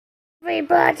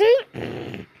everybody!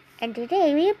 And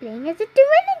today we are playing as a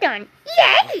pterandon.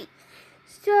 Yay!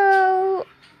 So,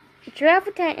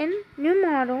 Giraffe Titan, new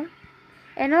model,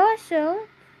 and also,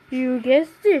 you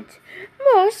guessed it,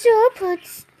 more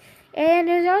surplus. And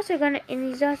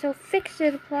he's also fixed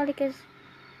to the Plodicus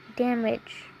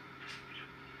damage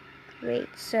rate,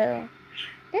 so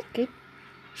that's good.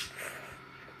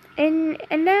 And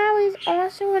now he's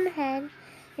also on the head,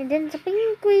 and then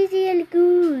something crazy and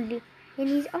cool. And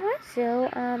he's also,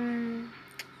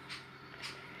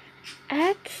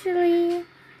 actually,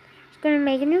 he's gonna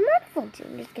make a new model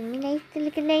function. It's gonna be nice to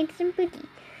look at, nice and pretty.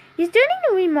 He's starting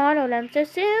to remodel them, so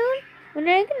soon we're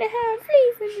not gonna have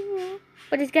flavors anymore.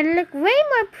 But it's gonna look way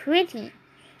more pretty.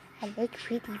 I like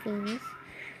pretty things.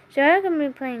 So I'm gonna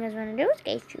be playing as one of those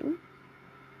guys too.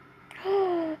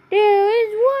 There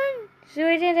is one! So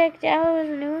I did that was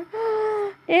a new one.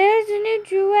 There's a new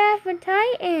Giraffe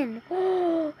Titan.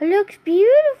 It looks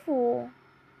beautiful.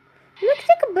 It looks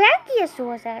like a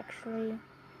brachiosaurus, actually.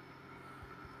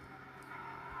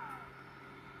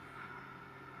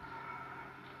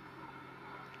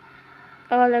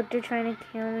 Oh, look, they're trying to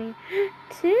kill me.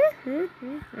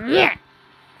 Yeah.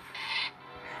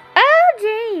 Oh,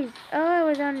 jeez. Oh, I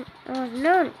was on. Oh,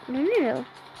 no.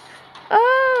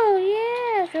 Oh,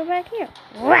 yeah. Go back here.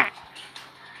 Wah.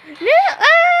 No.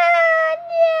 Ah,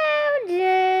 no.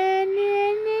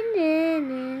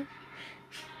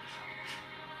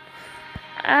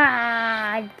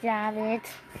 Ah, damn it.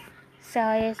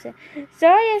 Sorry I said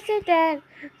that.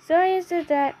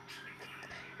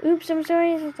 Oops, I'm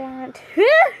sorry I said that.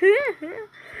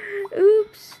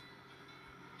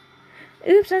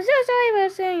 Oops, I'm so sorry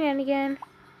about saying that again.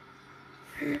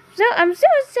 So, I'm so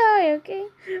sorry, okay?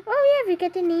 Oh, yeah, we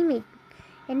got to name it.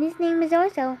 And his name is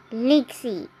also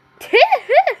Lexi.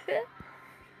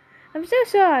 I'm so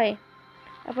sorry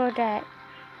about that.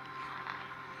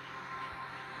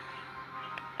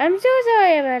 I'm so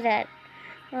sorry about that.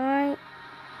 Alright.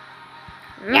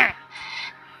 Nah.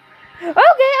 Okay,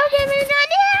 Minnie.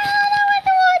 I was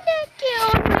the one that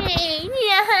killed me.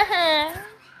 Yeah.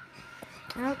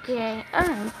 Okay,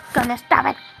 I'm gonna stop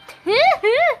it.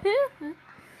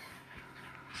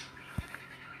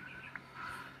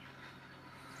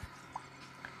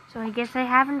 So I guess I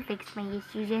haven't fixed my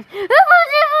issues yet.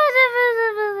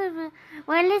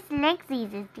 Well, at least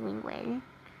Lexi's is doing well.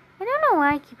 I don't know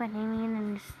why I keep on naming it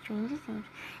in the strangest things,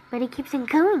 but it keeps on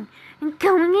going and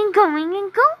going and going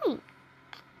and going.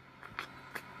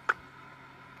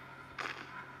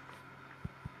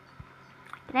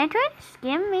 Can I try to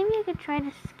skim? Maybe I could try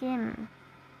to skim.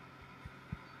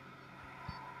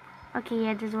 Okay,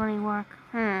 yeah, it doesn't really work.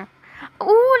 Oh,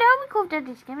 that would be cool if that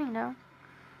is skimming, though.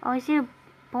 Oh, I see a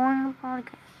boring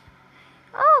podcast.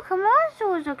 Oh, come on,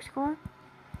 so it looks cool.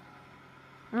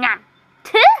 Nah.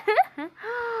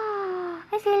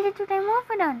 I see a little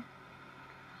dimorphodon.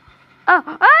 Oh,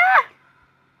 ah!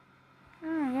 Oh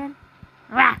my god.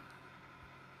 Rah.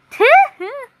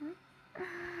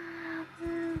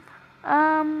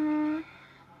 Oh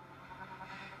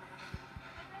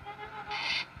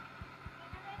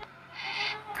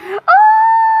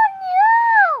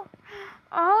no!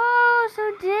 Oh, so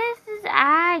this is,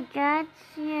 I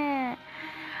gotcha.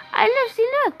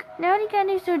 Look, now we got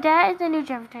new, so that is the new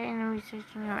Java Titan I'm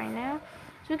researching right now.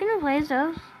 So we're gonna replace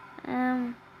those.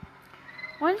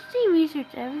 Once we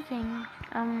research everything,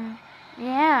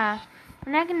 yeah,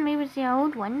 we're not gonna maybe see our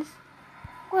old ones.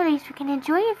 Well, at least we can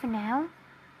enjoy it for now.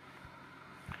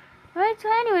 Right, so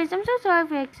anyways, I'm so sorry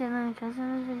for accidentally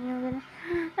cussing this video.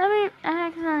 I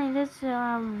accidentally did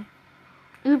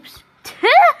oops.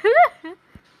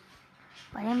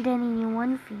 But I'm doing you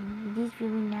one thing. It is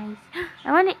really nice.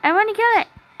 I want to kill it.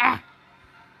 Ah.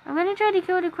 I'm gonna try to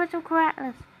kill the Crystal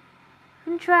Atlas.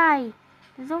 I'm gonna try.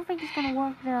 I don't think it's gonna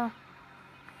work though.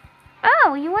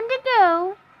 Oh, you want to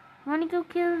go? You want to go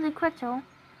kill the Quetzal?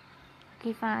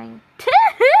 Okay, fine.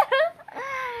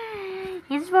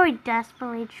 He's very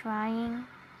desperately trying.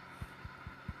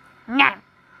 No.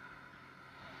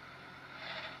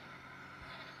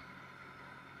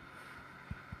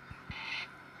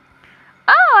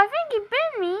 Oh, I think he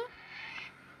bit me.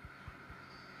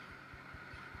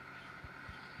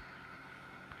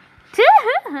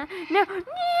 No.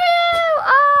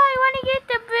 Oh, I want to get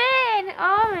the bin. I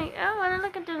want to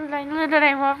look at the little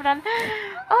dimorphodon.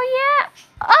 Oh, yeah.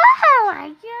 Oh, my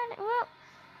God. Well,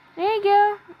 there you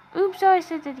go. Oops, sorry, I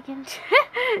said that again.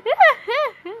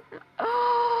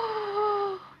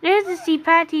 Oh, there's the sea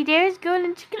patty. There's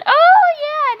golden chicken. Oh,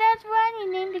 yeah, that's right. He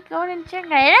named it golden chicken.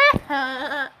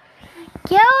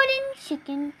 Golden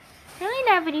chicken. Really,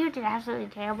 that video did absolutely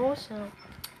terrible, so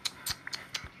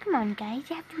come on, guys.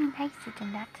 You have to be nicer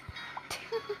than that.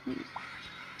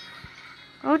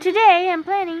 Well, today I'm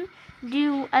planning to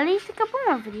do at least a couple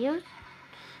more videos.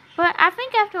 But I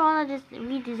think after all of this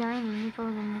redesigning, it's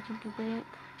probably nothing to break.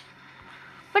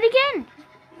 But again,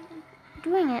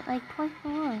 doing it like twice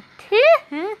more.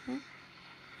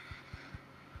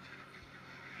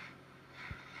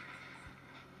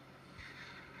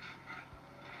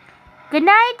 Good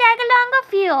night, tag along a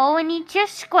fuel and eat your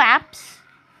scraps.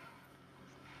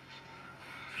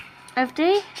 If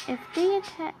they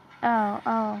attack,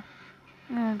 oh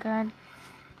god.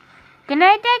 Good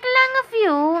night, tag along a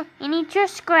fuel and eat your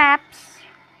scraps.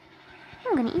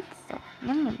 I'm gonna eat this though.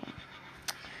 Yum, yum, yum.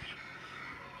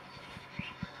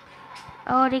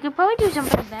 Oh, they could probably do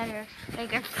something better.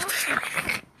 Like a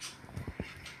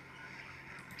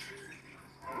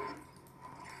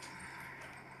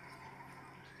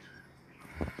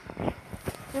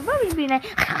it'd probably be like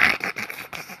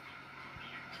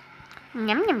yum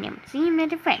yum yum. See you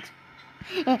later, friends.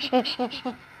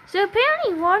 So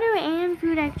apparently water and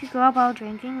food actually go up while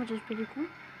drinking, which is pretty cool.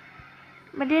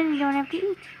 But then you don't have to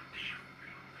eat.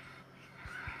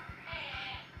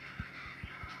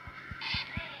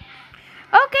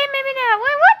 Okay, maybe not.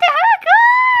 Wait, what the heck?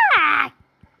 Ah!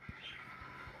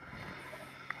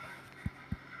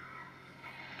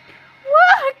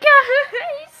 What,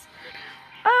 guys?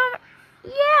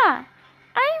 Yeah.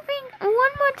 I think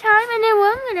one more time and then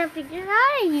we're gonna have to get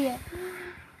out of here.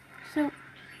 So,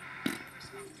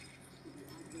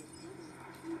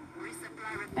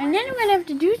 and then we're gonna have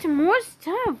to do some more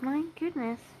stuff. My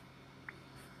goodness.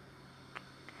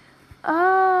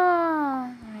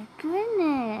 Oh my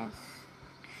goodness.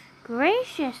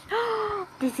 Gracious.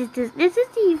 This is the place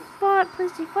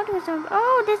they thought it was on.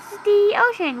 Oh, this is the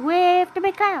ocean with the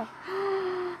big cloud.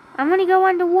 I'm gonna go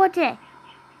underwater.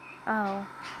 Oh,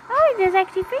 there's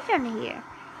actually fish under here.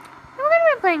 We're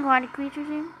gonna be playing aquatic creatures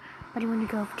in, but I want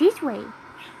to go this way.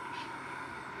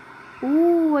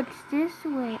 Ooh, what's this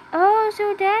way? Oh,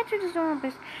 so that's what the storm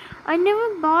is. I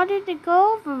never bothered to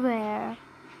go over there.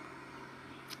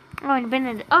 Oh, I've been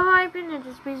in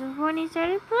this place before and I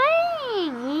started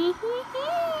playing.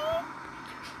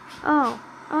 Oh,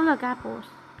 look, apples.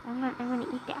 I'm gonna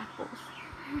eat the apples.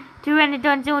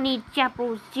 Pterandons don't eat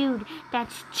apples, dude.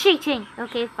 That's cheating.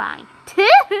 Okay, fine.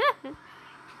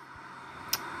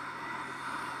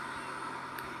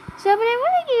 So, but I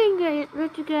want to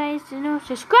let you guys to know,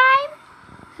 subscribe,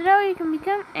 so that way you can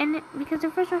become, and because the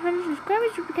first 100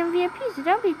 subscribers you become VIP, so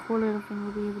that would be a cool little thing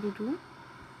we'll be able to do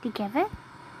together.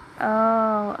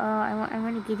 I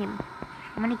want to get him.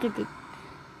 I want to get it.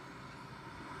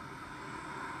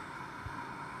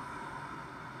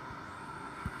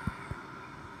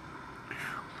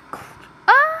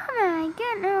 Oh my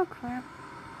god, no crap.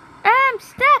 I'm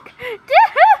stuck.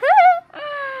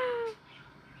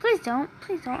 Please don't.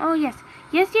 Oh yes.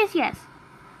 Yeah,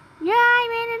 I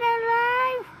made it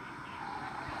alive.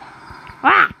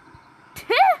 Ah.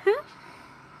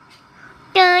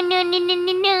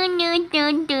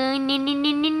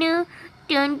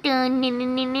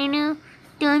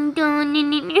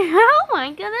 Oh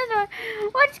my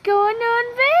goodness, what's going on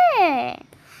there?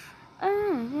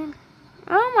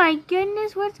 Oh my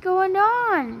goodness, what's going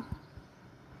on?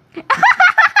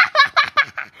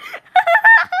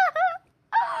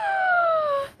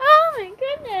 Oh my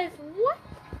goodness, what?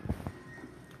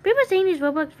 People are saying these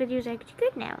Roblox videos are actually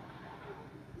good now.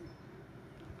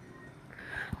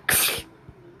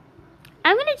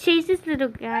 I'm gonna chase this little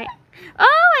guy.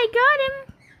 Oh, I got him.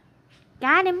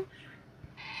 Got him.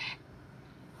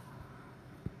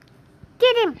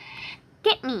 Get him.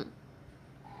 Get me.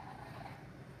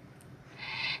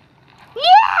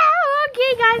 Yeah,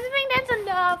 okay guys, I think that's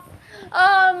enough.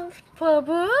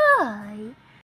 Bye-bye.